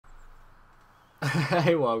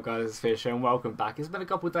Hey, well, guys, it's Fisher, and welcome back. It's been a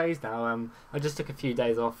couple of days now. I just took a few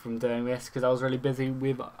days off from doing this because I was really busy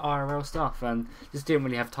with IRL stuff and just didn't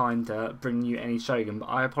really have time to bring you any Shogun. But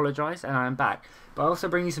I apologise, and I am back. But I also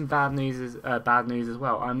bring you some bad news as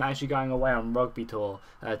well. I'm actually going away on rugby tour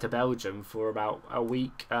to Belgium for about a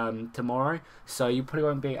week tomorrow, so you probably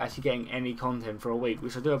won't be actually getting any content for a week,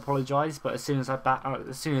 which I do apologise. But as soon as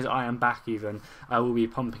I am back, even I will be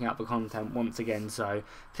pumping out the content once again. So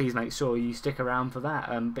please make sure you stick around for that.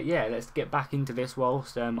 But yeah, let's get back into this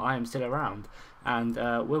whilst I am still around. And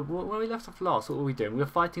when we left off last, what were we doing? We were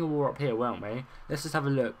fighting a war up here, weren't we? Let's just have a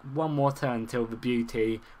look. One more turn till the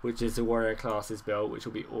beauty, which is the warrior class, is built, which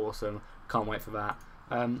will be awesome. Can't wait for that.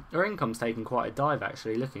 Our income's taken quite a dive,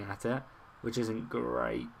 actually, looking at it, which isn't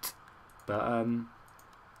great. But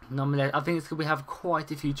nonetheless, I think it's because we have quite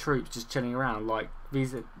a few troops just chilling around. Like,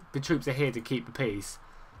 the troops are here to keep the peace,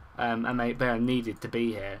 and they are needed to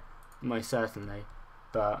be here, most certainly.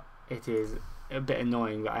 But it is a bit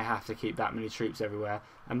annoying that I have to keep that many troops everywhere,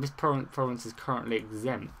 and this province is currently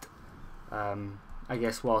exempt, I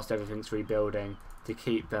guess, whilst everything's rebuilding, to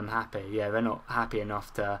keep them happy. Yeah, they're not happy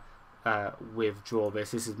enough to withdraw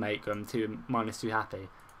this. This is make them -2 happy.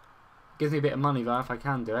 Gives me a bit of money though if I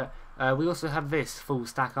can do it. We also have this full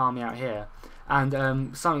stack army out here,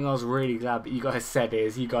 and something I was really glad that you guys said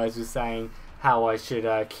is you guys were saying how I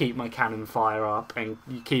should keep my cannon fire up and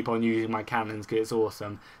keep on using my cannons because it's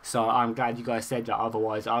awesome. So I'm glad you guys said that,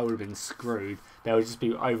 otherwise I would have been screwed. There would just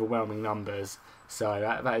be overwhelming numbers. So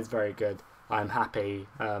that is very good. I'm happy.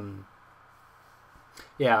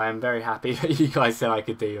 Yeah, I am very happy that you guys said I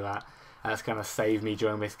could do that. That's going to save me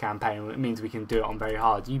during this campaign. It means we can do it on very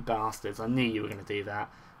hard. You bastards, I knew you were going to do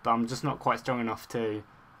that. But I'm just not quite strong enough to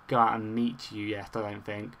go out and meet you yet, I don't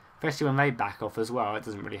think. Especially when they back off as well, it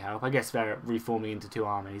doesn't really help. I guess they're reforming into 2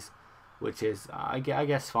 armies, which is, I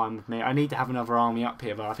guess, fine with me. I need to have another army up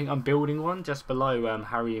here, but I think I'm building one just below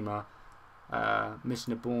Harima.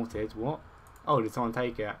 Mission aborted. What? Oh, did someone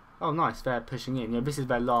take it? Oh, nice, they're pushing in. Yeah, this is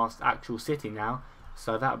their last actual city now,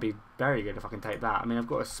 so that would be very good if I can take that. I mean, I've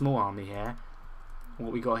got a small army here.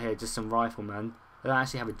 What we got here, just some riflemen. I don't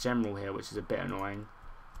actually have a general here, which is a bit annoying.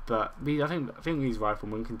 But I think these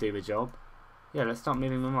riflemen can do the job. Yeah, let's start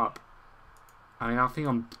moving them up. I mean, I think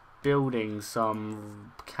I'm building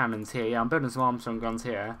some cannons here. Yeah, I'm building some Armstrong guns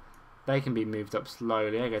here. They can be moved up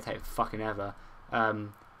slowly. They're going to take fucking ever.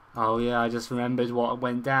 Oh yeah, I just remembered what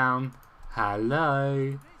went down.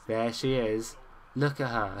 Hello. There she is. Look at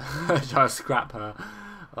her. Try to scrap her.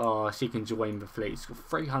 Oh, she can join the fleet. She's got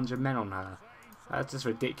 300 men on her. That's just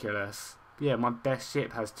ridiculous. Yeah, my best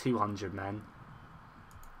ship has 200 men.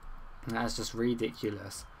 That's just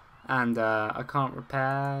ridiculous. And I can't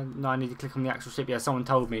repair. No, I need to click on the actual ship. Yeah, someone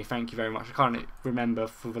told me. Thank you very much. I can't remember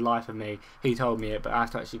for the life of me who told me it, but I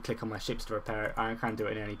have to actually click on my ships to repair it. I can't do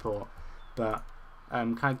it in any port. But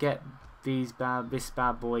can I get this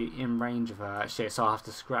bad boy in range of her? Shit, so I have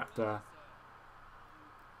to scrap the.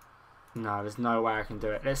 No, there's no way I can do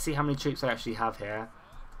it. Let's see how many troops I actually have here.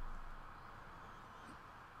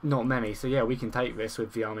 Not many. So yeah, we can take this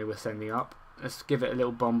with the army we're sending up. Let's give it a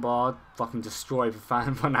little bombard. Fucking destroy the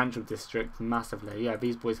financial district massively. Yeah,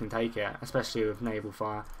 these boys can take it, especially with naval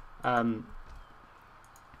fire. I'm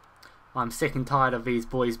sick and tired of these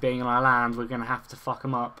boys being on our land. We're going to have to fuck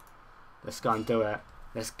them up. Let's go and do it.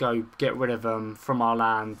 Let's go get rid of them from our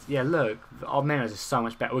land. Yeah, look, our men are just so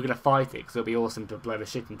much better. We're going to fight it because it'll be awesome to blow the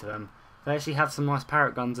shit into them. They actually have some nice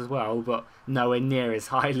parrot guns as well, but nowhere near as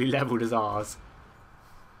highly leveled as ours.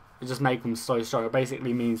 It just make them so strong. It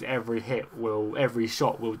basically means every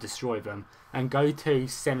shot will destroy them. And go to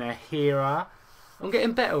Senahira. I'm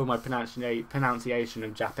getting better with my pronunciation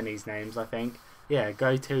of Japanese names, I think. Yeah,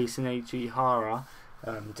 go to Senahira.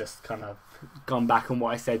 Just kind of gone back on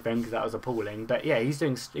what I said then because that was appalling. But yeah, he's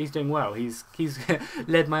doing well. He's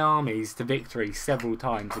led my armies to victory several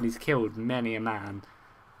times, and he's killed many a man.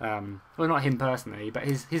 Well, not him personally, but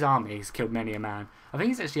his army's killed many a man. I think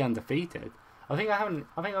he's actually undefeated. I think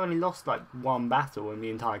I've only lost like 1 battle in the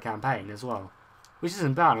entire campaign as well, which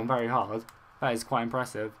isn't bad on very hard. That is quite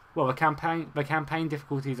impressive. Well, the campaign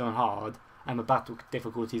difficulties on hard and the battle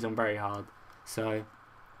difficulties on very hard. So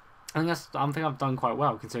I think I've done quite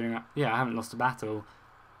well considering that. Yeah, I haven't lost a battle,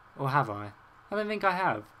 or have I? I don't think I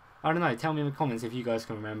have. I don't know. Tell me in the comments if you guys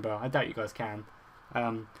can remember. I doubt you guys can.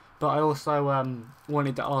 But I also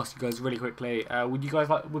wanted to ask you guys really quickly, would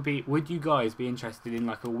you guys be interested in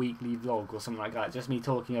like a weekly vlog or something like that? Just me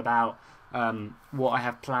talking about what I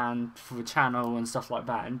have planned for the channel and stuff like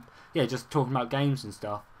that, and yeah, just talking about games and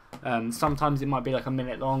stuff. Sometimes it might be like a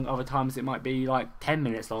minute long, other times it might be like 10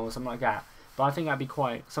 minutes long or something like that. But But I think that'd be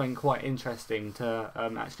something quite interesting to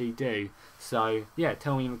actually do. So yeah,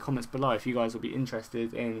 tell me in the comments below if you guys will be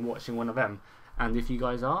interested in watching one of them. And if you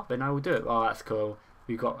guys are, then I will do it. Oh, that's cool.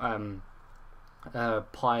 We've got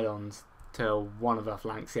pylons to one of the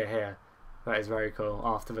flanks here. That is very cool.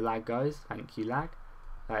 After the lag goes, thank you lag.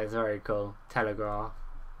 That is very cool. Telegraph,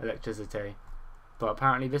 electricity. But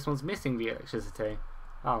apparently this one's missing the electricity.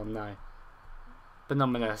 Oh no. But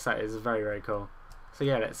nonetheless, that is very, very cool. So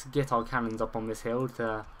yeah, let's get our cannons up on this hill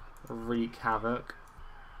to wreak havoc.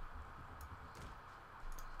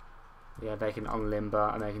 Yeah, they can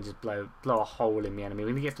unlimber and they can just blow a hole in the enemy.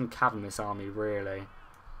 We need to get some cav in this army, really.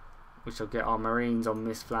 We shall get our marines on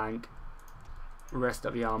this flank. The rest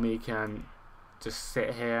of the army can just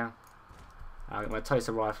sit here. I'll get my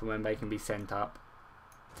Tosa riflemen, they can be sent up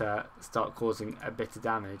to start causing a bit of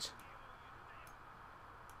damage.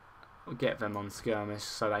 I'll get them on skirmish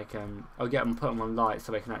so they can. I'll get them, put them on light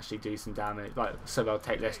so they can actually do some damage. Like, so they'll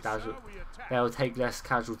take less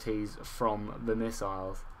casualties from the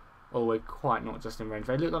missiles. Or we're quite not just in range.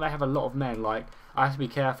 They look like they have a lot of men. Like, I have to be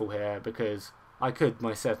careful here because I could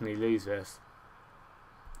most certainly lose this.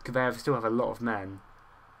 Because they still have a lot of men.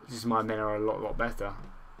 Just my men are a lot better.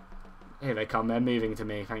 Here they come. They're moving to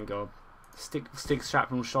me. Thank God. Stick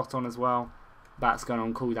shrapnel shot on as well. That's going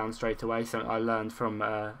on cooldown straight away. So I learned from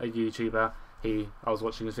a YouTuber. I was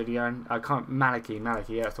watching his video and I can't Maliki.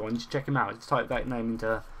 Yeah, that's the one. You should check him out. Just type that name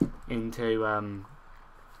into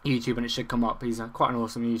YouTube and it should come up. He's quite an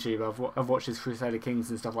awesome YouTuber. I've watched his Crusader Kings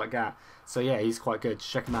and stuff like that. So yeah, he's quite good.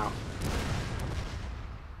 Check him out.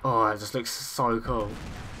 Oh, it just looks so cool.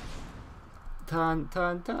 Turn.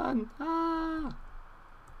 Ah!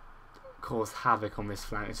 Cause havoc on this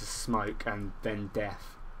flank. It's just smoke and then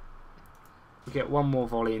death. We get one more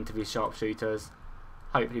volley into these sharpshooters.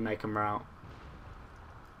 Hopefully make them rout.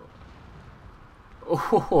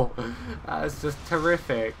 Oh, that is just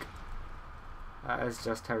terrific. That is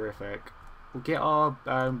just terrific. We'll get our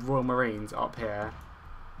Royal Marines up here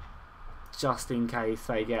just in case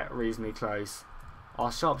they get reasonably close.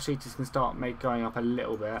 Our sharpshooters can start going up a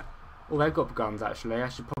little bit. Oh, they've got guns actually. I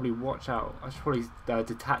should probably watch out. I should probably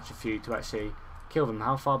detach a few to actually kill them.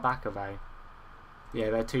 How far back are they? Yeah,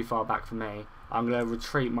 they're too far back for me. I'm going to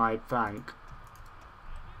retreat my flank.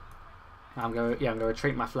 I'm going to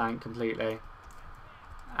retreat my flank completely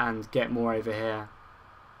and get more over here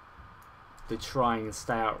to try and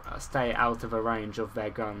stay out of the range of their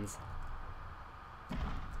guns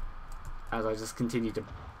as I just continue to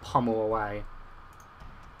pummel away.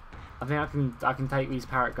 I think I can take these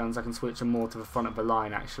parrot guns. I can switch them more to the front of the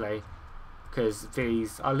line actually, because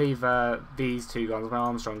I'll leave these two guns, my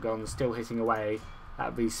Armstrong guns, still hitting away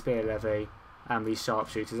at these spear levy and these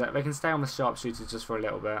sharpshooters. They can stay on the sharpshooters just for a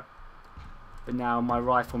little bit. But now my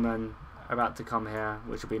riflemen are about to come here,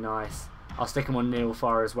 which will be nice. I'll stick them on needle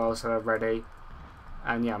fire as well, so they're ready.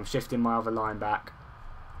 And yeah, I'm shifting my other line back.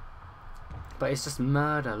 But it's just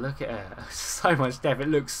murder. Look at it. So much death. It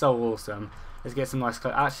looks so awesome. Let's get some nice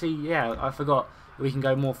close. Actually, yeah, I forgot we can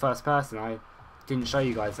go more first person. I didn't show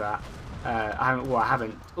you guys that. I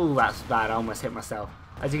haven't. Oh, that's bad. I almost hit myself.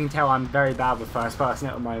 As you can tell, I'm very bad with first person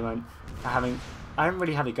at the moment. I haven't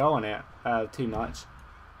really had a go on it too much.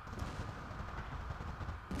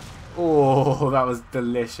 Oh, that was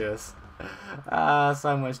delicious.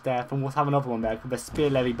 So much death. And we'll have another one there. The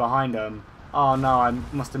spear levy behind them. Oh no, I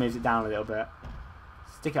must have moved it down a little bit.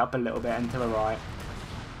 Stick it up a little bit and to the right.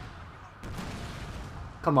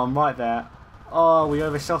 Come on, right there. Oh, we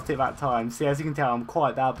overshot it that time. See, as you can tell, I'm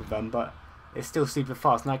quite bad with them, but it's still super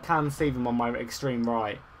fast. And I can see them on my extreme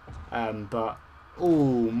right. But,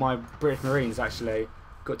 oh, my British Marines actually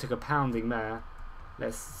took a pounding there.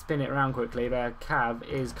 Let's spin it around quickly. Their cav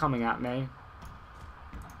is coming at me.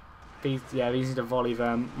 These need to volley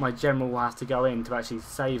them. My general will have to go in to actually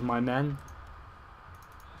save my men.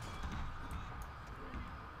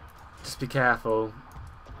 Just be careful.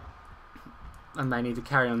 And they need to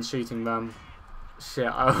carry on shooting them. Shit,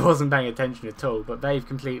 I wasn't paying attention at all, but they've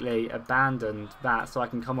completely abandoned that, so I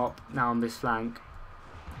can come up now on this flank.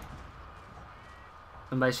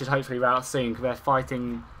 And they should hopefully rout soon, because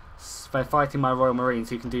they're fighting my Royal Marines,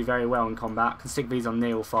 who can do very well in combat. Can stick these on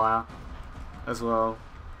needle fire as well.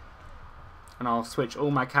 And I'll switch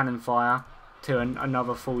all my cannon fire to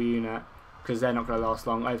another full unit, because they're not going to last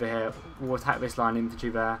long. Over here, we'll attack this line infantry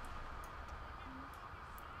there.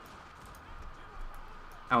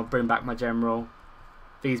 I'll bring back my general.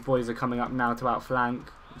 These boys are coming up now to outflank,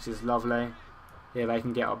 which is lovely. Yeah, they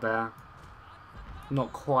can get up there.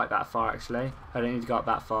 Not quite that far actually. I don't need to go up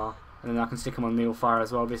that far. And then I can stick them on needle fire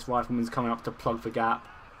as well. This rifleman's coming up to plug the gap.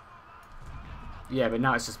 Yeah, but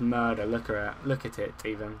now it's just murder. Look at it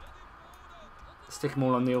even. Stick them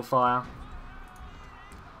all on the fire.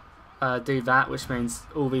 Do that, which means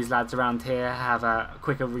all these lads around here have a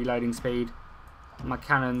quicker reloading speed. My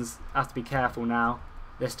cannons have to be careful now.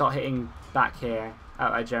 They start hitting back here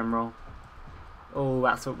at our general. Oh,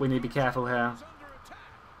 that's what we need to be careful here.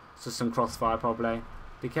 It's just some crossfire probably.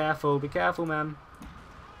 Be careful, man.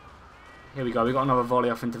 Here we go, we got another volley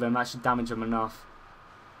off into them. That should damage them enough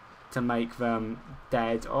to make them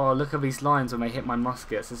dead. Oh, look at these lines when they hit my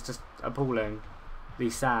muskets. It's just appalling. Be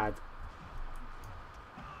sad.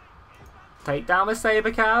 Take down the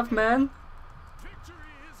saber cav, men.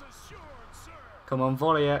 Come on,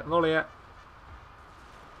 volley it, volley it.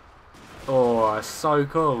 Oh, so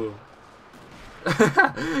cool.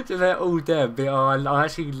 So they're all dead, but I'm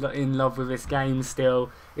actually in love with this game still.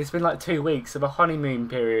 It's been like 2 weeks, so the honeymoon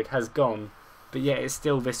period has gone, but yet it's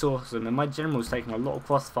still this awesome. And my general's taking a lot of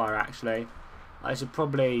crossfire actually. I should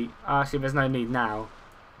probably, actually there's no need now.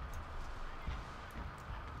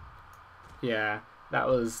 Yeah, that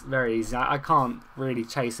was very easy. I can't really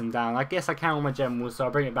chase them down. I guess I can with my generals, so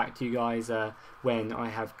I'll bring it back to you guys when I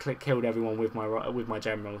have killed everyone with my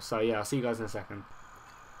general. So yeah, I'll see you guys in a second.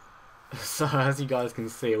 So as you guys can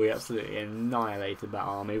see, we absolutely annihilated that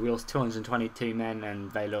army. We lost 222 men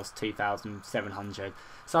and they lost 2,700.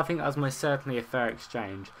 So I think that was most certainly a fair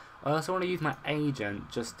exchange. I also want to use my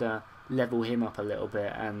agent just to level him up a little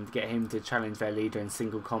bit and get him to challenge their leader in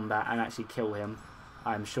single combat and actually kill him.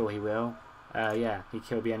 I'm sure he will. Yeah, he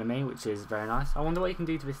killed the enemy, which is very nice. I wonder what he can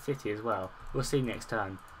do to this city as well. We'll see next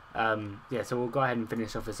turn. Yeah, so we'll go ahead and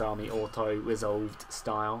finish off this army auto-resolved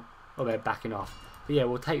style. Oh, they're backing off. But yeah,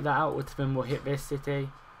 we'll take that out, then we'll hit this city.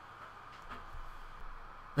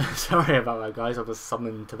 Sorry about that, guys. I was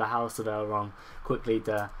summoned to the house of Elrond quickly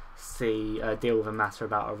to deal with a matter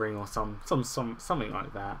about a ring or something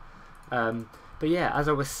like that. But yeah, as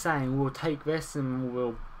I was saying, we'll take this and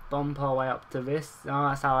we'll bump our way up to this. Oh,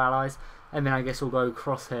 that's our allies. And then I guess we'll go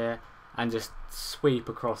across here and just sweep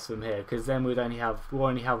across from here, because then we'll only have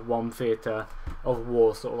one theatre of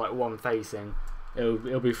war, sort of like one facing.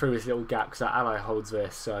 It'll be through this little gap because our ally holds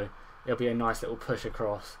this, so it'll be a nice little push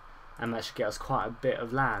across, and that should get us quite a bit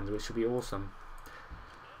of land, which will be awesome.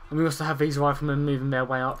 And we also have these riflemen moving their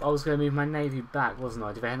way up. I was going to move my navy back, wasn't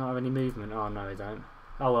I? Do they not have any movement? Oh no, they don't.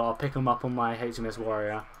 Oh well, I'll pick them up on my HMS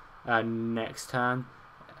Warrior next turn.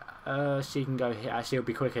 She can go here. Actually, it'll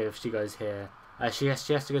be quicker if she goes here. She has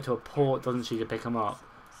to go to a port, doesn't she, to pick them up?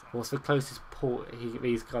 What's the closest port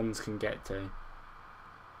these guns can get to?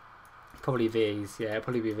 Probably these. Yeah, it'll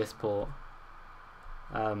probably be this port.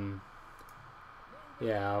 Yeah,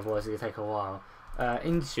 otherwise it'll take a while.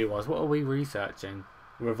 Industry-wise, what are we researching?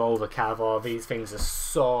 Revolver cav. These things are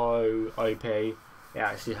so OP. It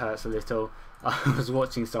actually hurts a little. I was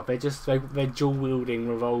watching stuff. They're dual wielding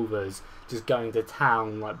revolvers, just going to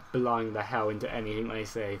town, like blowing the hell into anything they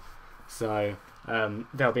see. So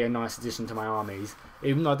they'll be a nice addition to my armies.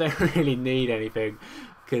 Even though I don't really need anything,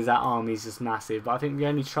 because that army is just massive. But I think the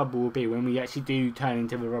only trouble will be when we actually do turn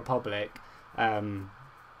into the Republic. When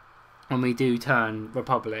we do turn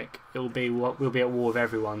Republic, we'll be at war with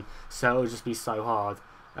everyone. So it'll just be so hard.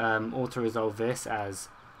 Auto resolve this as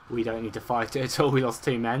we don't need to fight it at all. We lost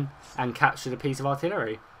 2 men and captured a piece of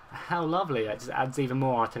artillery. How lovely! That just adds even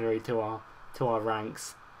more artillery to our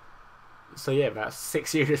ranks. So yeah, that's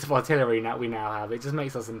 6 units of artillery we now have. It just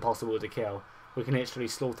makes us impossible to kill. We can literally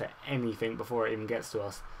slaughter anything before it even gets to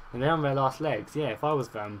us. And they're on their last legs. Yeah, if I was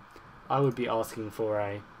them, I would be asking for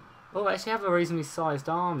a... Oh, I actually have a reasonably sized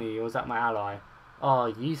army. Or was that my ally? Oh,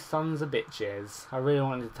 you sons of bitches. I really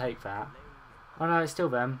wanted to take that. Oh no, it's still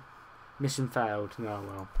them. Mission failed. No,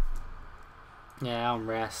 well. Yeah,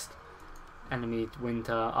 unrest. Enemy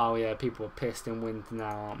winter. Oh yeah, people are pissed in winter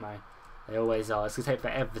now, aren't they? They always are. It's going to take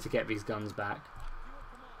forever to get these guns back.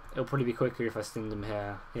 It'll probably be quicker if I send them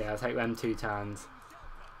here. Yeah, I'll take them 2 turns.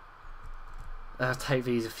 I'll take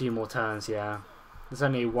these a few more turns, yeah. There's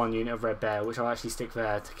only 1 unit of Red Bear, which I'll actually stick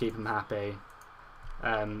there to keep them happy.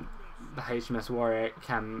 The HMS Warrior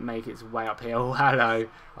can make its way up here. Oh, hello.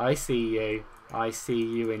 I see you. I see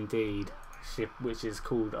you indeed. Ship which is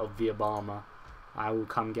called of the Obama. I will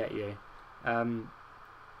come get you.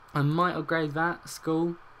 I might upgrade that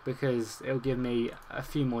school because it'll give me a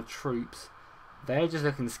few more troops. They're just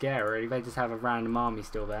looking scary. They just have a random army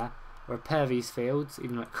still there. Repair these fields,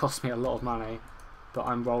 even though it costs me a lot of money. But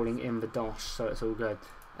I'm rolling in the dosh, so it's all good.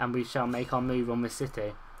 And we shall make our move on this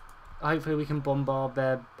city. Hopefully we can bombard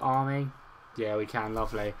their army. Yeah, we can.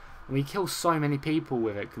 Lovely. And we kill so many people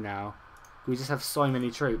with it now. We just have so many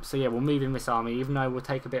troops. So yeah, we'll move in this army. Even though we'll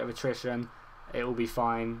take a bit of attrition, it will be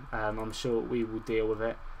fine. I'm sure we will deal with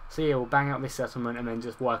it. So yeah, we'll bang out this settlement and then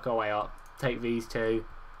just work our way up. Take these 2.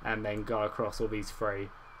 and then go across all these three,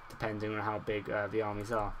 depending on how big the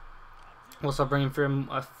armies are. Also bringing through,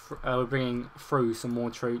 we're bringing through some more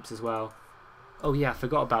troops as well. Oh yeah, I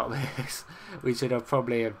forgot about this. We should have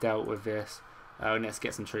probably have dealt with this. Let's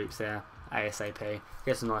get some troops there ASAP.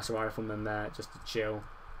 Get some nice riflemen there just to chill.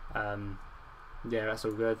 Yeah, that's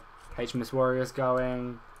all good. HMS Warriors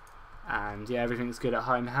going, and yeah, everything's good at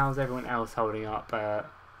home. How's everyone else holding up?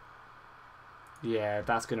 Yeah,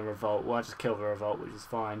 that's gonna revolt. Well, I just kill the revolt, which is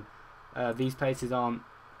fine. These places aren't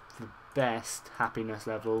the best happiness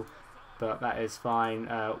level, but that is fine.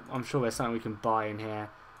 I'm sure there's something we can buy in here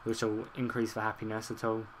which will increase the happiness at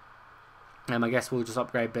all. I guess we'll just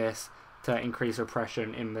upgrade this to increase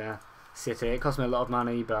repression in the city. It costs me a lot of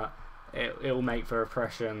money, but it will make the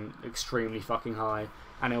repression extremely fucking high,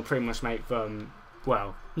 and it'll pretty much make them,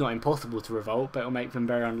 well, not impossible to revolt, but it'll make them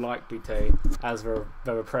very unlikely to, as the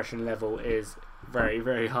repression level is very,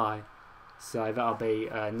 very high. So that'll be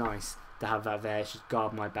nice to have that there. It should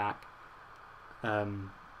guard my back.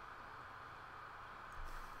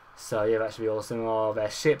 So yeah, that should be awesome. Oh,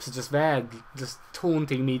 their ships are just there, just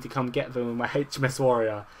taunting me to come get them with my HMS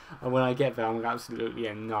Warrior. And when I get there, I'm going to absolutely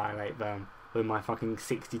annihilate them with my fucking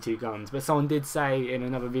 62 guns. But someone did say in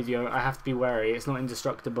another video, I have to be wary. It's not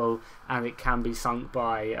indestructible, and it can be sunk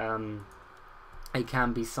by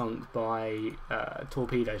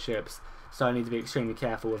torpedo ships. So I need to be extremely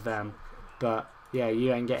careful with them. But yeah,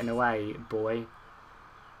 you ain't getting away, boy.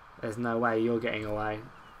 There's no way you're getting away.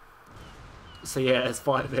 So yeah, let's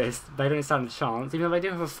fight this. They don't stand a chance, even though they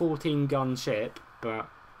do have a 14 gun ship, but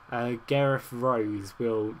Gareth Rose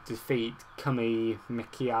will defeat Kami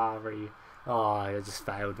Mikiari. Oh, I just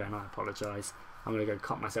failed then, I apologise. I'm going to go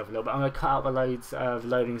cut myself a little bit. I'm going to cut out the loads of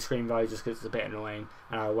loading screen though, just because it's a bit annoying,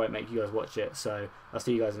 and I won't make you guys watch it, so I'll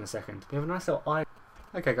see you guys in a second. We have a nice little island.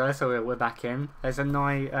 Okay guys, so we're back in. There's a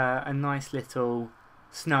nice little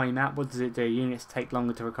snowy map. What does it do? Units take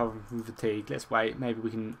longer to recover from fatigue. Let's wait. Maybe we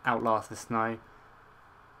can outlast the snow.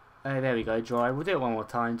 There we go. Dry. We'll do it one more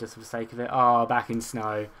time just for the sake of it. Oh, back in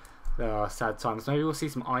snow. Oh, sad times. Maybe we'll see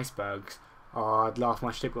some icebergs. Oh, I'd laugh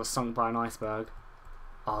my ship got sunk by an iceberg.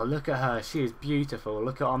 Oh, look at her. She is beautiful.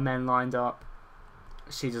 Look at our men lined up.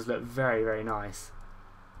 She just looked very, very nice.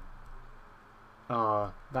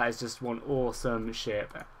 Oh, that is just one awesome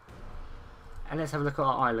ship. And let's have a look at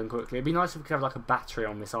our island quickly. It'd be nice if we could have like a battery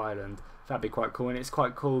on this island. That'd be quite cool. And it's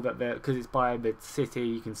quite cool that because it's by the city,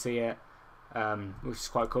 you can see it, which is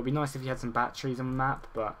quite cool. It'd be nice if you had some batteries on the map,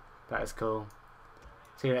 but that is cool.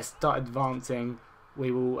 So yeah, let's start advancing.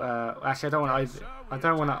 We will. Actually, I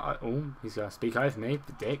don't want to. Oh, he's gonna speak over me,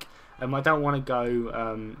 the dick. I don't want to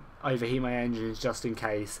go overheat my engines just in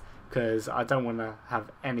case, because I don't want to have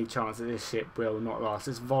any chance that this ship will not last.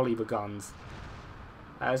 Let's volley the guns.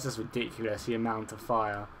 That's just ridiculous, the amount of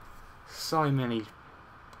fire. So many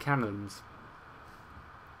cannons.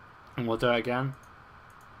 And we'll do it again.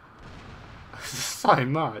 So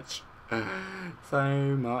much. So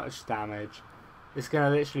much damage. It's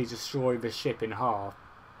going to literally destroy the ship in half.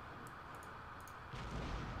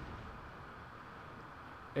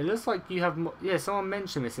 It looks like you have more, yeah, someone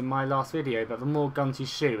mentioned this in my last video, but the more guns you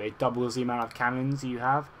shoot, it doubles the amount of cannons you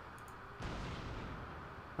have.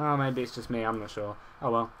 Oh, maybe it's just me, I'm not sure. Oh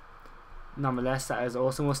well. Nonetheless, that is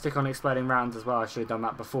awesome. We'll stick on exploding rounds as well. I should have done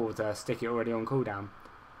that before to stick it already on cooldown.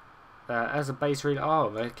 As a base read, oh,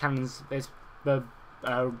 the cannons, the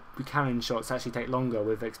cannon shots actually take longer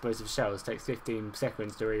with explosive shells. It takes 15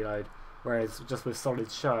 seconds to reload, whereas just with solid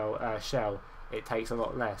shell, it takes a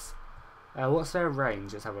lot less. What's their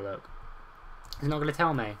range? Let's have a look. It's not going to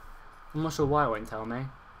tell me. I'm not sure why it won't tell me.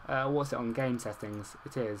 What's it on game settings?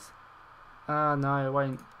 It is. No, it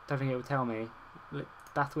won't. Don't think it will tell me.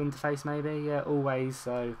 Battle interface maybe? Yeah, always.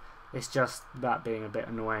 So it's just that being a bit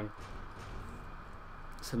annoying.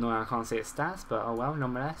 It's annoying I can't see its stats, but oh well,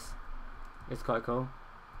 nonetheless. It's quite cool.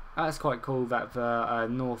 It's quite cool that the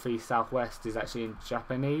northeast southwest is actually in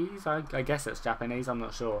Japanese. I guess it's Japanese, I'm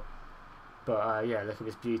not sure. But yeah, look at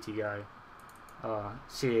this beauty go.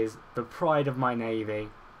 She is the pride of my navy.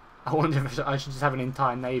 I wonder if I should just have an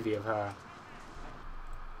entire navy of her.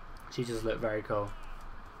 She just looked very cool.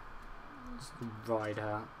 Just ride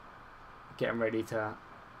her. Getting ready to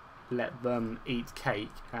let them eat cake,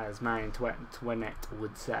 as Marie Antoinette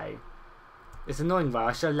would say. It's annoying though,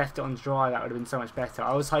 I should have left it on dry, that would have been so much better.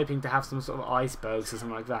 I was hoping to have some sort of icebergs or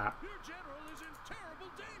something like that.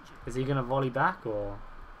 Is he going to volley back, or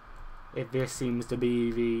if this seems to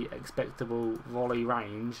be the expectable volley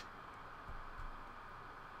range?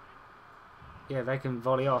 Yeah, they can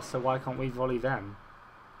volley us, so why can't we volley them?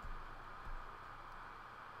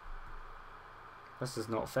 That's just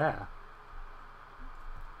not fair.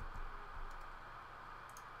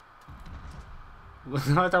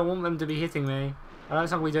 I don't want them to be hitting me. I know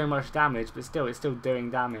it's not going to be doing much damage, but still, it's still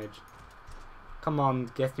doing damage. Come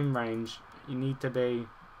on, get in range. You need to be...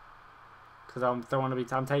 Because I don't want to be...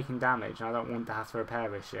 I'm taking damage, and I don't want to have to repair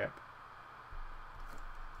this ship.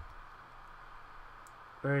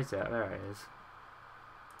 Where is it? There it is.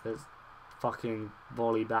 There's fucking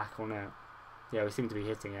volley back on it. Yeah, we seem to be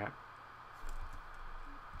hitting it.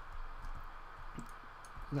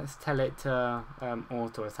 Let's tell it to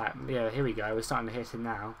auto attack. Yeah, here we go. We're starting to hit it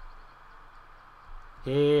now.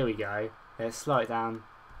 Here we go. Let's slow it down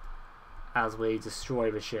as we destroy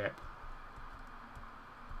the ship.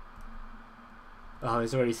 Oh,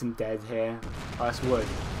 there's already some dead here. Oh, that's wood.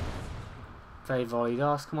 They volleyed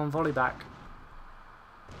us. Come on, volley back.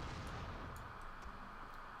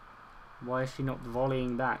 Why is she not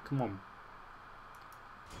volleying back? Come on.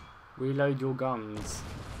 Reload your guns.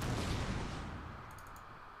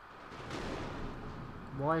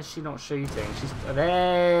 Why is she not shooting? She's...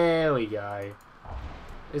 There we go.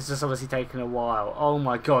 It's just obviously taken a while. Oh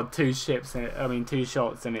my god, 2 ships, and I mean 2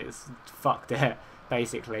 shots and it's fucked it,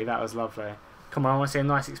 basically. That was lovely. Come on, I want to see a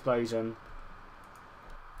nice explosion.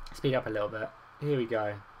 Speed up a little bit. Here we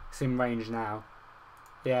go. It's in range now.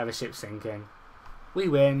 Yeah, the ship's sinking. We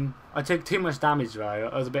win. I took too much damage though.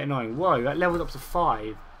 That was a bit annoying. Whoa, that leveled up to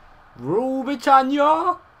 5. Rule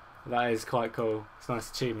Britannia! That is quite cool. It's a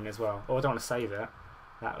nice achievement as well. Oh, I don't want to save it.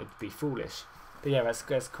 That would be foolish. But yeah,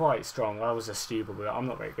 that's quite strong. I was just stupid with it. I'm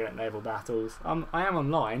not very good at naval battles. I am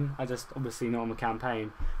online. I just obviously not on the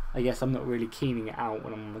campaign. I guess I'm not really keening it out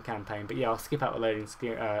when I'm on the campaign. But yeah, I'll skip out the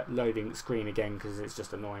loading screen again because it's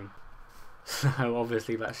just annoying. So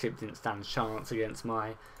obviously that ship didn't stand a chance against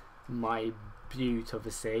my beaut of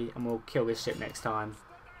the sea. And we'll kill this ship next time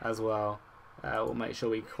as well. We'll make sure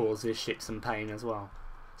we cause this ship some pain as well.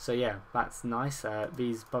 So yeah, that's nice.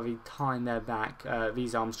 These, by the time they're back,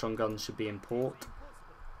 these Armstrong guns should be in port.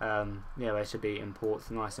 Yeah, they should be in port,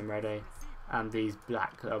 nice and ready. And these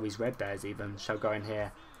these red bears even, shall go in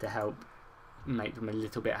here to help make them a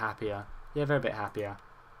little bit happier. Yeah, they're a bit happier,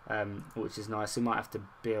 which is nice. We might have to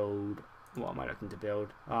build. What am I looking to build?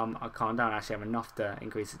 I don't actually have enough to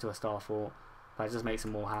increase it to a star fort. But it just makes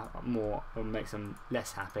them or makes them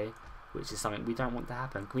less happy, which is something we don't want to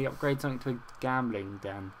happen. Can we upgrade something to a gambling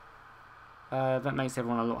den? That makes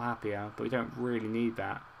everyone a lot happier, but we don't really need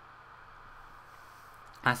that.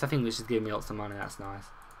 That's the thing which is giving me lots of money, that's nice.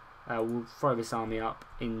 We'll throw this army up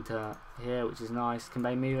into here, which is nice. Can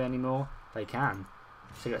they move anymore? They can.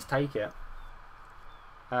 So let's take it.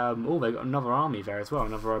 Oh, they've got another army there as well,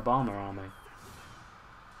 another Obama army.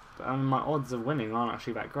 But, my odds of winning aren't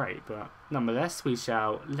actually that great, but nonetheless, we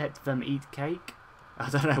shall let them eat cake. I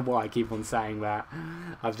don't know why I keep on saying that.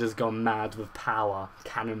 I've just gone mad with power,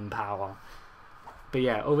 cannon power. But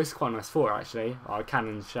yeah, oh, this is quite a nice fort actually. Our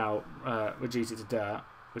cannons shall reduce it to dirt,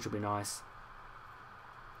 which will be nice.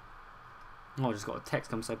 Oh, I just got a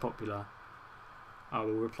text, I'm so popular. I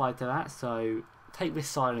will reply to that, so take this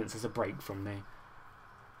silence as a break from me.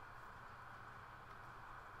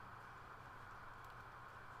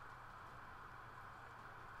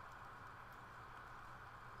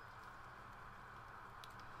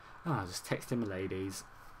 Ah, just texting my ladies.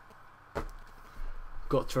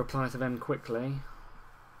 Got to reply to them quickly.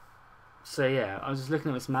 So yeah, I was just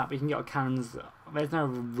looking at this map. We can get our cannons. There's no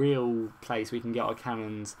real place we can get our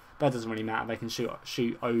cannons. That doesn't really matter. They can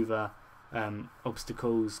shoot over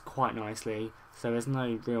obstacles quite nicely. So there's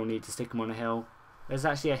no real need to stick them on a hill. There's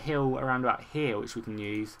actually a hill around about here which we can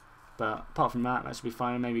use. But apart from that, that should be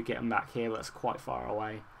fine. Maybe get them back here. But that's quite far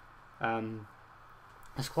away.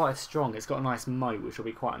 It's quite strong. It's got a nice moat, which will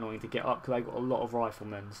be quite annoying to get up because they've got a lot of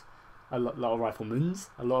riflemen. A lot of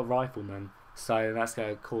riflemen. So that's going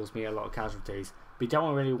to cause me a lot of casualties. But you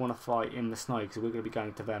don't really want to fight in the snow because we're going to be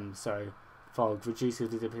going to them. So fog reduces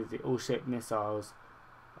visibility. All ship missiles.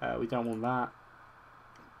 We don't want that.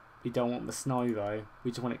 We don't want the snow though.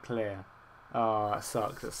 We just want it clear. Ah, that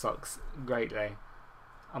sucks. That sucks greatly.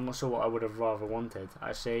 I'm not sure what I would have rather wanted.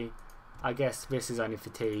 Actually, I guess this is only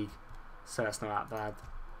fatigue. So that's not that bad.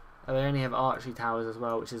 They only have archery towers as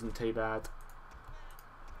well, which isn't too bad.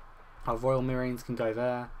 Our Royal Marines can go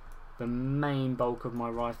there. The main bulk of my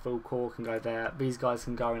rifle corps can go there. These guys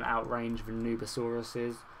can go and outrange the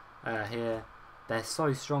Nubosauruses here. They're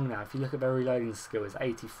so strong now. If you look at their reloading skill, it's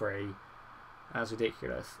 83. That's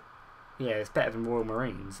ridiculous. Yeah, it's better than Royal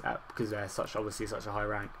Marines because they're obviously such a high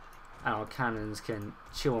rank. And our cannons can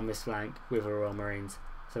chill on this flank with the Royal Marines,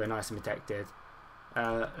 so they're nice and protected.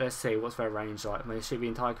 Let's see, what's their range like? They shoot the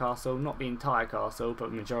entire castle, not the entire castle, but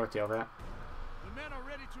the majority of it. The men are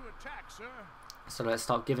ready to attack, sir. So let's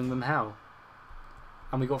start giving them hell.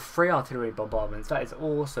 And we got 3 artillery bombardments. That is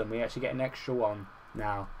awesome. We actually get an extra one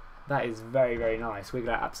now. That is very, very nice. We're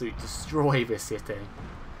going to absolutely destroy this city.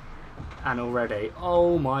 And already,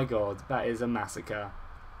 oh my god, that is a massacre.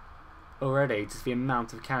 Already, just the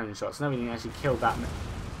amount of cannon shots. I know we didn't actually kill that many.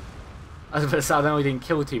 I was about to say, I know we didn't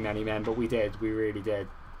kill too many men, but we did. We really did.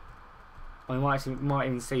 We might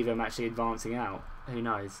even see them actually advancing out. Who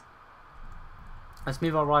knows? Let's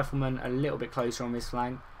move our riflemen a little bit closer on this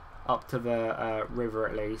flank. Up to the river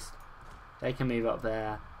at least. They can move up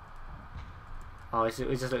there. Oh, it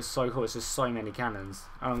just looks so cool. It's just so many cannons.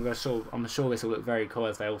 And I'm sure this will look very cool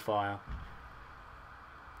as they all fire.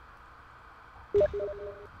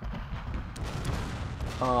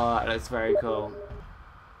 Oh, that looks very cool.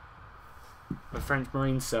 The French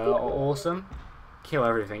Marines, sir, are awesome. Kill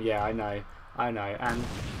everything. Yeah, I know. And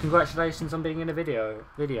congratulations on being in a video.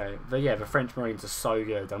 But yeah, the French Marines are so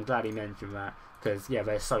good. I'm glad he mentioned that. Because, yeah,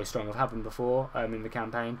 they're so strong. I've had them before in the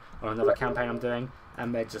campaign. On another campaign I'm doing.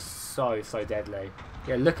 And they're just so deadly.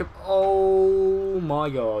 Yeah, look at... Oh, my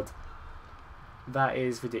God. That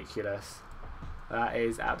is ridiculous. That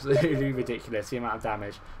is absolutely ridiculous, the amount of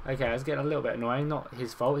damage. Okay, that's getting a little bit annoying. Not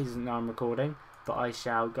his fault. He doesn't know I'm recording. But I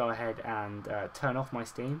shall go ahead and turn off my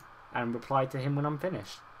Steam. And reply to him when I'm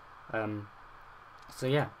finished. So,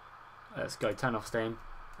 yeah. Let's go turn off Steam.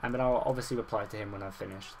 And then I'll obviously reply to him when I've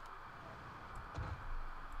finished.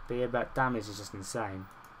 But yeah, that damage is just insane.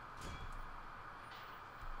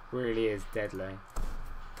 Really is deadly.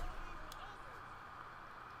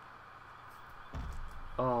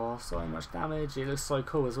 Oh, so much damage. It looks so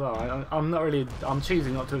cool as well. I'm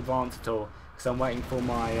choosing not to advance at all because I'm waiting for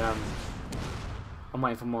my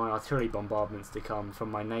artillery bombardments to come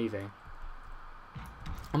from my navy.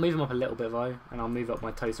 I'll move them up a little bit though, and I'll move up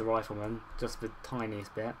my Tosa riflemen just the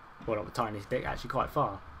tiniest bit. Well, not the tiniest bit, actually quite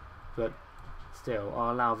far. But still,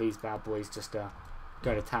 I'll allow these bad boys just to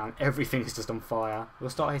go to town. Everything's just on fire. We'll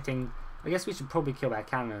start hitting. I guess we should probably kill their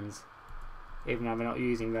cannons, even though they're not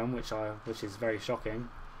using them, which is very shocking.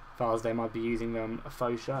 As far as they might be using them a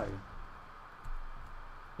faux show.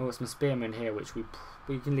 We've got some spearmen here, which we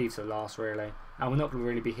can leave to last really, and we're not going to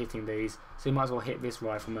really be hitting these, so we might as well hit this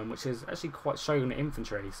rifleman, which is actually quite Shogun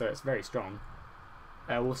infantry, so it's very strong.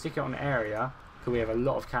 We'll stick it on the area because we have a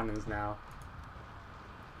lot of cannons now.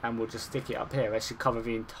 And we'll just stick it up here. It should cover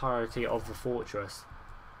the entirety of the fortress.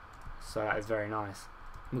 So that is very nice.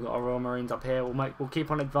 We've got our Royal Marines up here. We'll keep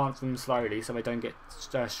on advancing them slowly so they don't get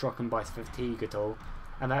struck by fatigue at all.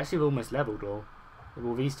 And they actually have almost levelled all.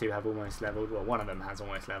 Well, these two have almost levelled. Well, one of them has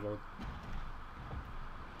almost levelled.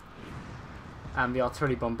 And the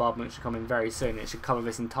artillery bombardment should come in very soon. It should cover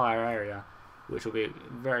this entire area, which will be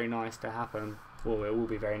very nice to happen. Well, it will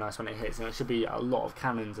be very nice when it hits, and it should be a lot of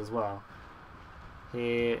cannons as well.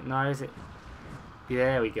 Here, no, is it? Yeah,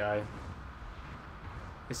 there we go.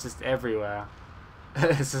 It's just everywhere.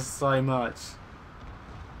 It's just so much.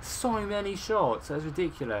 So many shots. That's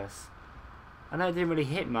ridiculous. I know it didn't really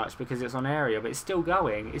hit much because it's on area, but it's still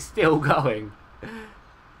going. It's still going.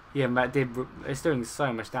 Yeah, but it's doing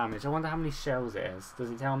so much damage. I wonder how many shells it is. Does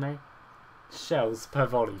it tell me? Shells per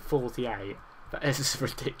volley, 48. That is just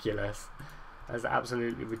ridiculous. That's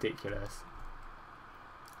absolutely ridiculous.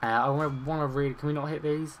 I want to really... Can we not hit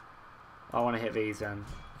these? I want to hit these then.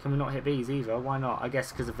 Can we not hit these either? Why not? I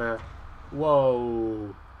guess because of the...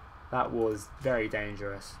 Whoa! That was very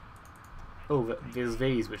dangerous. Oh, there's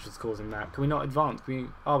these which was causing that. Can we not advance? We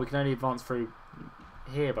can only advance through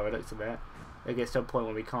here by the looks of it. It gets to a point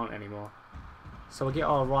where we can't anymore. So we'll get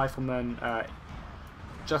our riflemen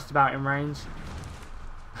just about in range.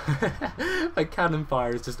 A cannon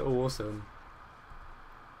fire is just awesome.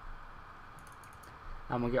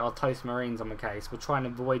 And we'll get our Toast Marines on the case. We'll try and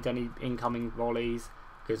avoid any incoming volleys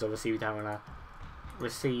because obviously we don't want to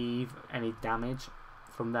receive any damage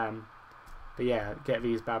from them. But yeah, get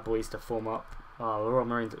these bad boys to form up. Oh, the Royal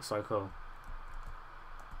Marines look so cool.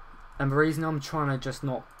 And the reason I'm trying to just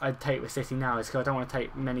not take the city now is because I don't want to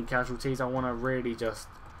take many casualties. I want to really just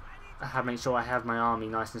make sure I have my army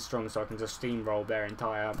nice and strong so I can just steamroll their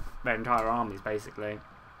entire armies basically.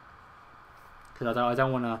 Because I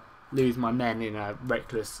don't want to lose my men in a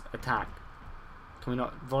reckless attack. Can we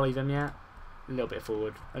not volley them yet? A little bit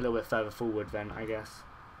forward, a little bit further forward then I guess.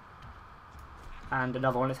 And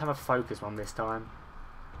another one. Let's have a focus one this time.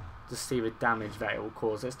 Just see the damage that it will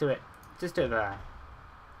cause. Let's do it. Just do it there.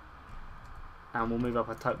 And we'll move up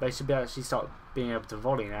a top. They should be actually start being able to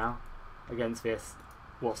volley now against this.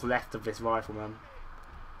 What's left of this rifleman.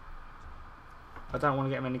 I don't want to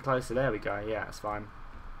get them any closer. There we go. Yeah, that's fine.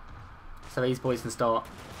 So these boys can start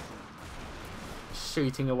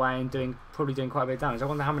shooting away and probably doing quite a bit of damage. I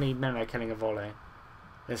wonder how many men they're killing a volley.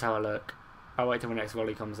 Let's have a look. I'll wait till the next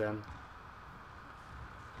volley comes in.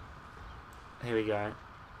 Here we go.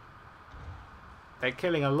 They're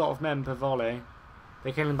killing a lot of men per volley.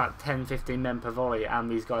 They're killing about 10-15 men per volley,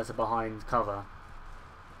 and these guys are behind cover.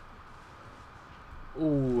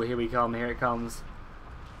 Ooh, here we come, here it comes.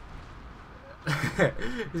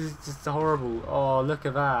 This is just horrible. Oh, look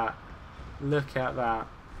at that. Look at that.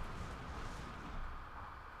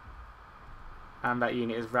 And that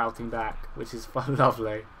unit is routing back, which is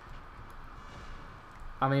lovely.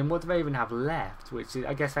 I mean, what do they even have left? Which is,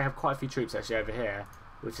 I guess they have quite a few troops actually over here,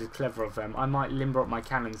 which is clever of them. I might limber up my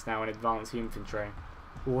cannons now and advance the infantry.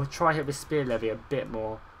 We'll try hit the spear levy a bit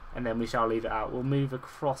more, and then we shall leave it out. We'll move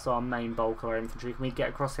across our main bulk of our infantry. Can we get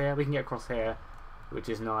across here? We can get across here, which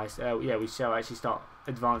is nice. Yeah, we shall actually start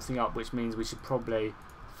advancing up, which means we should probably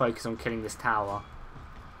focus on killing this tower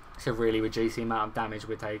to really reduce the amount of damage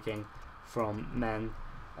we're taking from men.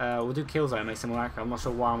 We'll do kill zone, make some more accurate. I'm not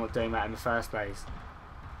sure why I'm not doing that in the first place.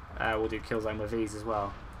 We'll do kill zone with these as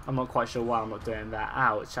well. I'm not quite sure why I'm not doing that.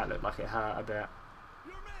 Ouch, that looked like it hurt a bit.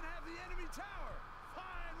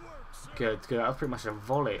 Good, good. That was pretty much a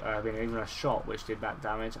volley. I mean, even a shot which did that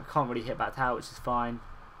damage. I can't really hit that tower, which is fine.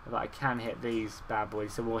 But I can hit these bad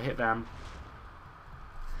boys, so we'll hit them.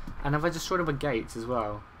 And have I destroyed all the gates as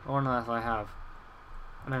well? Or on earth I have?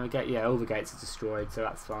 I know the gate, yeah, all the gates are destroyed, so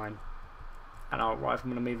that's fine. And our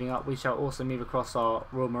riflemen are moving up. We shall also move across our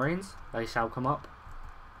Royal Marines. They shall come up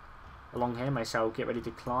along here. They shall get ready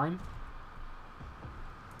to climb.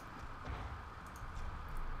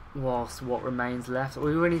 Whilst what remains left,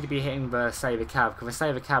 we will need to be hitting the Saver Cav, because the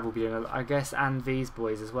Saver Cav will be doing, I guess, and these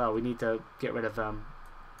boys as well. We need to get rid of them.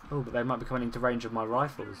 Oh, but they might be coming into range of my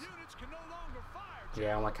rifles.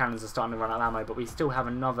 Yeah, my cannons are starting to run out of ammo, but we still have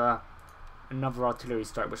another artillery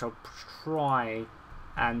strike, which I'll try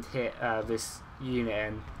and hit this unit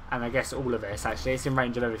in, and I guess all of this actually. It's in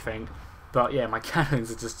range of everything, but yeah, my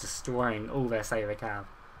cannons are just destroying all their Saver Cav.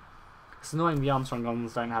 It's annoying the Armstrong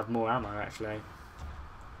guns don't have more ammo actually.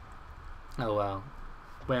 Oh well.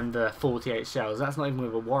 When the 48 shells, that's not even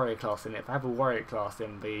with a warrior class in it. If I have a warrior class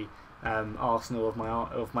in the arsenal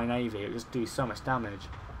of my navy, it would just do so much damage.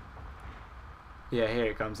 Yeah, here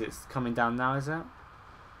it comes. It's coming down now, is it?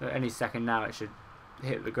 Any second now it should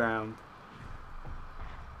hit the ground.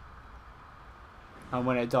 And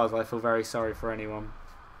when it does, I feel very sorry for anyone.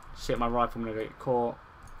 Shit, my riflemen gonna get caught.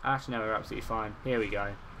 Actually, no, we're absolutely fine. Here we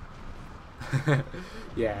go.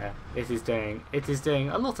 Yeah, it is doing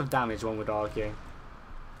a lot of damage, one would argue.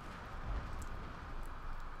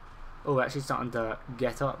 Oh, actually starting to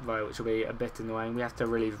get up though, which will be a bit annoying. We have to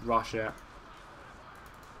really rush it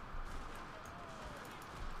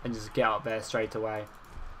and just get up there straight away,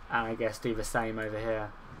 and I guess do the same over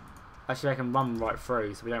here. Actually, I can run right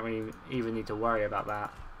through, so we don't really even need to worry about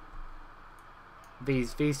that.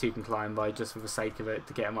 These two can climb by just for the sake of it,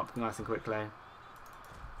 to get them up nice and quickly.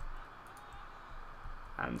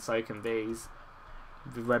 And so can these.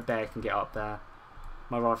 The Red Bear can get up there.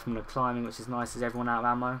 My riflemen are climbing, which is nice. Is everyone out of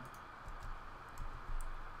ammo?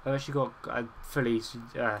 I've actually got a fully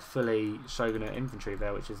Shogun infantry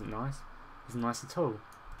there, which isn't nice. Isn't nice at all.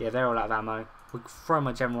 Yeah, they're all out of ammo. We'll throw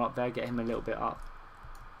my general up there, get him a little bit up.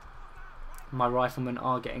 My riflemen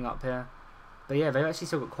are getting up here. But yeah, they've actually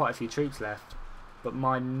still got quite a few troops left. But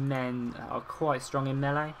my men are quite strong in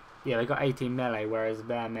melee. Yeah, they got 18 melee, whereas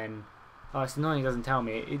their men... Oh, it's annoying it doesn't tell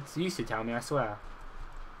me. It used to tell me, I swear.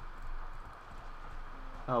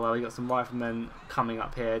 Oh well, we got some riflemen coming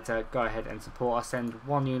up here to go ahead and support. I'll send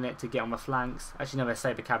one unit to get on the flanks. Actually, no, their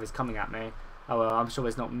Saber Cav is coming at me. Oh well, I'm sure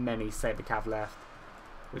there's not many Saber Cav left,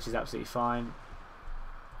 which is absolutely fine.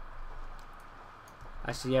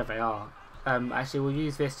 Actually, yeah, they are. Actually, we'll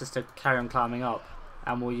use this just to carry on climbing up,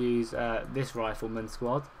 and we'll use this rifleman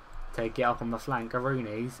squad to get up on the flank of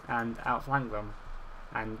Rooney's and outflank them,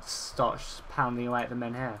 and start pounding away at the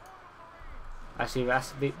men here. Actually,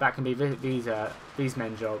 that can be these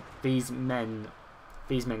men's job. These men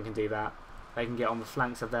can do that. They can get on the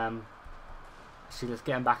flanks of them. Actually, let's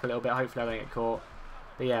get them back a little bit. Hopefully, I don't get caught.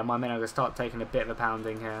 But yeah, my men are going to start taking a bit of a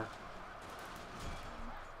pounding here.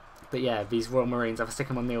 But yeah, these Royal Marines, if I stick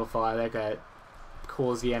them on Neil fire, they're going to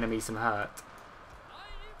cause the enemy some hurt.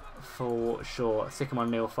 For sure. Stick them on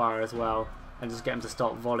Neil fire as well, and just get them to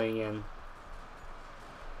stop volleying in.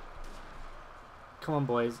 Come on,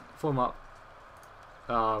 boys, form up.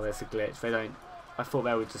 Oh, there's a glitch. They don't. I thought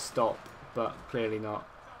they would just stop, but clearly not.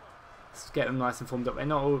 Let's get them nice and formed up. They're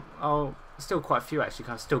not all. Oh, still quite a few actually,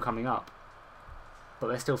 still coming up, but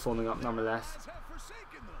they're still forming up nonetheless.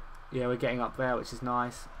 Yeah, we're getting up there, which is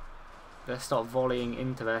nice. Let's start volleying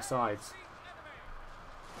into their sides.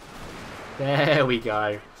 There we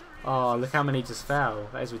go. Oh, look how many just fell.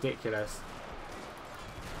 That is ridiculous.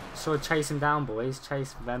 So chase them down, boys.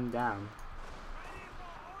 Chase them down.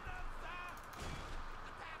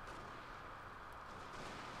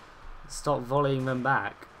 Stop volleying them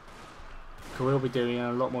back. Because we'll be doing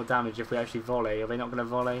a lot more damage if we actually volley. Are they not going to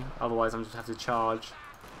volley? Otherwise I'm just have to charge.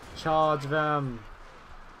 Charge them!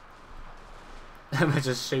 And they're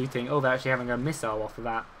just shooting. Oh, they're actually having a missile off of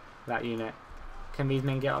that unit. Can these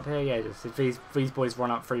men get up here? Yeah, just if these boys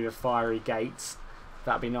run up through the fiery gates,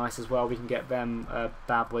 that'd be nice as well. We can get them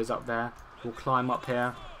bad boys up there. We'll climb up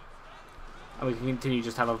here. And we can continue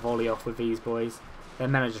just have a volley off with these boys. Their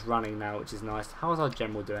men are just running now, which is nice. How is our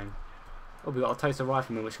general doing? Oh, we've got a Tosa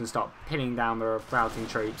rifleman which can start pinning down the routing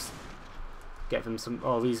troops. Get them some...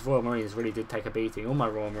 Oh, these Royal Marines really did take a beating. All my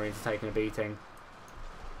Royal Marines are taking a beating.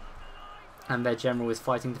 And their general is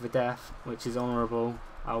fighting to the death, which is honourable.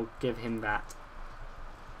 I'll give him that.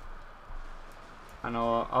 And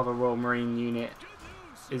our other Royal Marine unit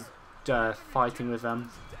is fighting with them.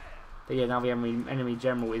 But yeah, now the enemy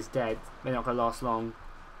general is dead. They're not going to last long.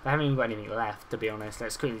 They haven't even got anything left, to be honest.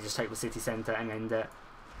 Let's quickly just take the city centre and end it.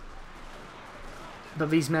 But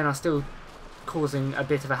these men are still causing a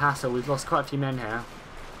bit of a hassle. We've lost quite a few men here.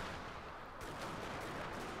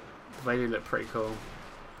 They do look pretty cool.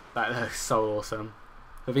 That looks so awesome.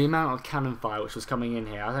 But the amount of cannon fire which was coming in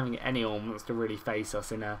here, I don't think anyone wants to really face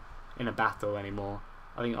us in a battle anymore.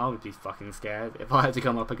 I think I would be fucking scared if I had to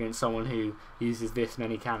come up against someone who uses this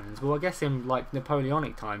many cannons. Well, I guess in like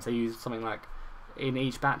Napoleonic times they used something like, in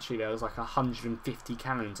each battery there was like 150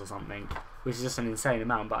 cannons or something, which is just an insane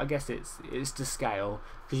amount. But I guess it's to scale,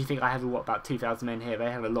 because you think I have what, about 2,000 men here.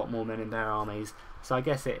 They have a lot more men in their armies, so I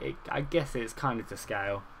guess it's kind of to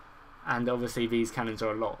scale. And obviously these cannons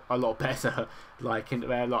are a lot better. Like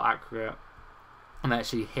they're a lot accurate, and they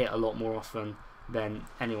actually hit a lot more often than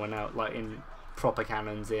anyone else, like in proper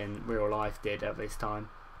cannons in real life did at this time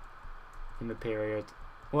in the period.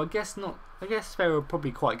 Well, I guess not. I guess they were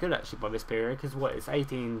probably quite good actually by this period, because what, it's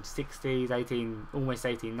 1860s, almost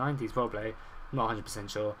 1890s probably. I'm not 100%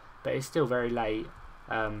 sure, but it's still very late.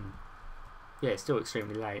 Yeah, it's still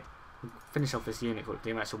extremely late. We'll finish off this unit quickly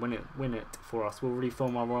and actually win it for us. We'll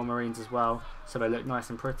reform our Royal Marines as well, so they look nice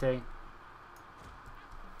and pretty.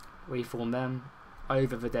 Reform them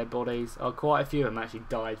over the dead bodies. Oh, quite a few of them actually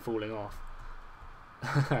died falling off.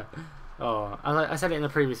 Oh, I said it in the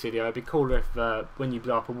previous video, it'd be cooler if when you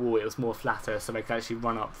blow up a wall it was more flatter, so they could actually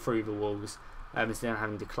run up through the walls instead of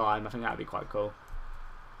having to climb. I think that would be quite cool.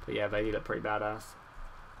 But yeah, they look pretty badass.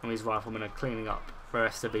 And these riflemen are cleaning up the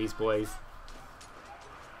rest of these boys.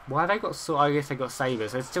 Why have they got I guess they got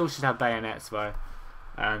sabers. They still should have bayonets though.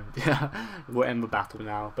 And yeah, we'll end the battle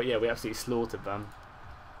now. But yeah, we absolutely slaughtered them.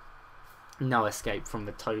 No escape from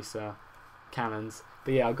the Tosa cannons.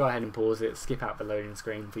 But yeah, I'll go ahead and pause it, skip out the loading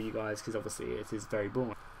screen for you guys, because obviously it is very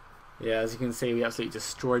boring. Yeah, as you can see, we absolutely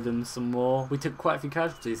destroyed them some more. We took quite a few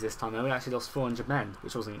casualties this time, and we actually lost 400 men,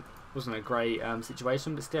 which wasn't a great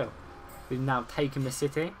situation, but still. We've now taken the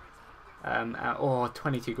city.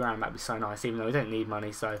 22 grand, that'd be so nice, even though we don't need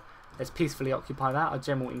money, so let's peacefully occupy that. Our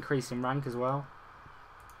general increase in rank as well.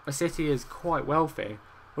 The city is quite wealthy.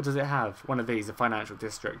 What does it have? One of these, a financial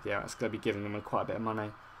district. Yeah, it's going to be giving them quite a bit of money.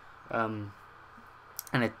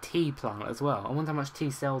 And a tea plant as well. I wonder how much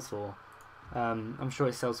tea sells for. I'm sure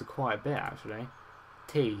it sells for quite a bit actually.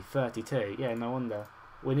 Tea, 32. Yeah, no wonder.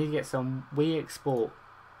 We need to get some. We export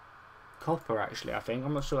copper actually, I think.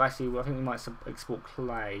 I'm not sure actually. I think we might export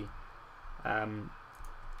clay.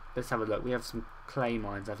 Let's have a look. We have some clay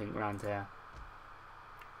mines I think around here.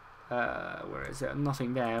 Where is it?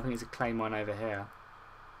 Nothing there. I think it's a clay mine over here.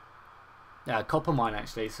 Copper mine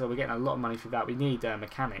actually. So we're getting a lot of money for that. We need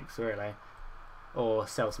mechanics really. Or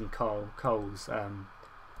sell some coal. Coal's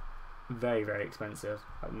very, very expensive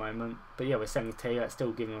at the moment. But yeah, we're selling tea. That's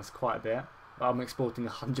still giving us quite a bit. I'm exporting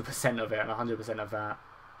 100% of it and 100% of that.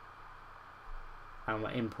 And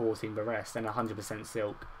we're importing the rest and 100%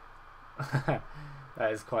 silk.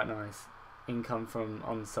 That is quite nice. Income from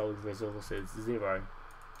unsold resources, 0.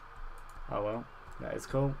 Oh well, that is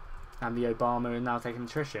cool. And the Obama is now taking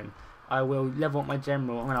attrition. I will level up my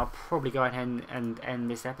general and I'll probably go ahead and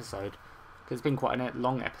end this episode. It's been quite a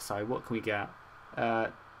long episode. What can we get?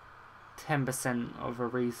 10% of a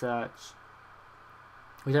research.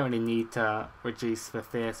 We don't really need to reduce the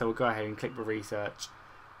fear, so we'll go ahead and click the research.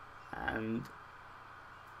 And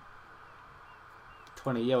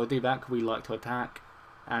 20. Yeah, we'll do that because we like to attack.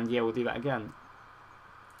 And yeah, we'll do that again.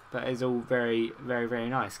 But it's all very, very, very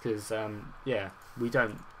nice because yeah, we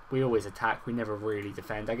always attack. We never really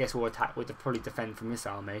defend. I guess we'll attack. We'll probably defend from this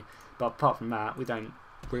army, but apart from that, we don't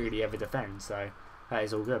really ever defend, so that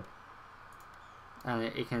is all good. And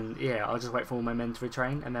it can, yeah, I'll just wait for all my men to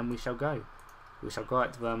retrain and then we shall go. we shall go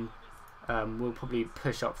out to them. We'll probably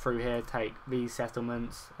push up through here, take these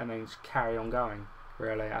settlements, and then just carry on going.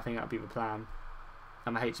 Really, I think that'd be the plan.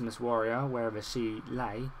 And my HMS Warrior, wherever she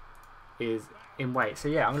lay, is in wait. So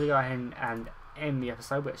yeah, I'm going to go ahead and end the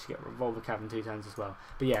episode. We actually get Revolver Cav in 2 turns as well.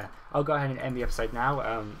 But yeah, I'll go ahead and end the episode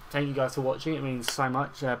now. Thank you guys for watching. It means so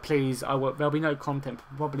much. Please, there'll be no content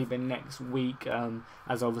probably the next week,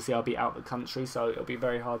 as obviously I'll be out of the country, so it'll be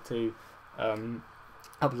very hard to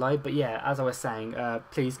upload. But yeah, as I was saying,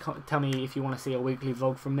 please tell me if you want to see a weekly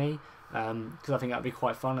vlog from me, because I think that'd be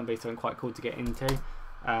quite fun and be something quite cool to get into.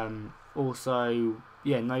 Also,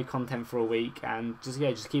 yeah, no content for a week, and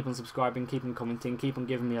just keep on subscribing, keep on commenting, keep on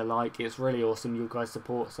giving me a like. It's really awesome, your guys'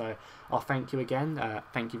 support, so I'll thank you again.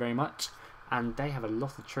 Thank you very much. And they have a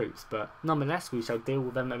lot of troops, but nonetheless we shall deal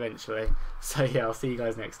with them eventually. So yeah, I'll see you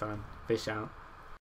guys next time. Fish out.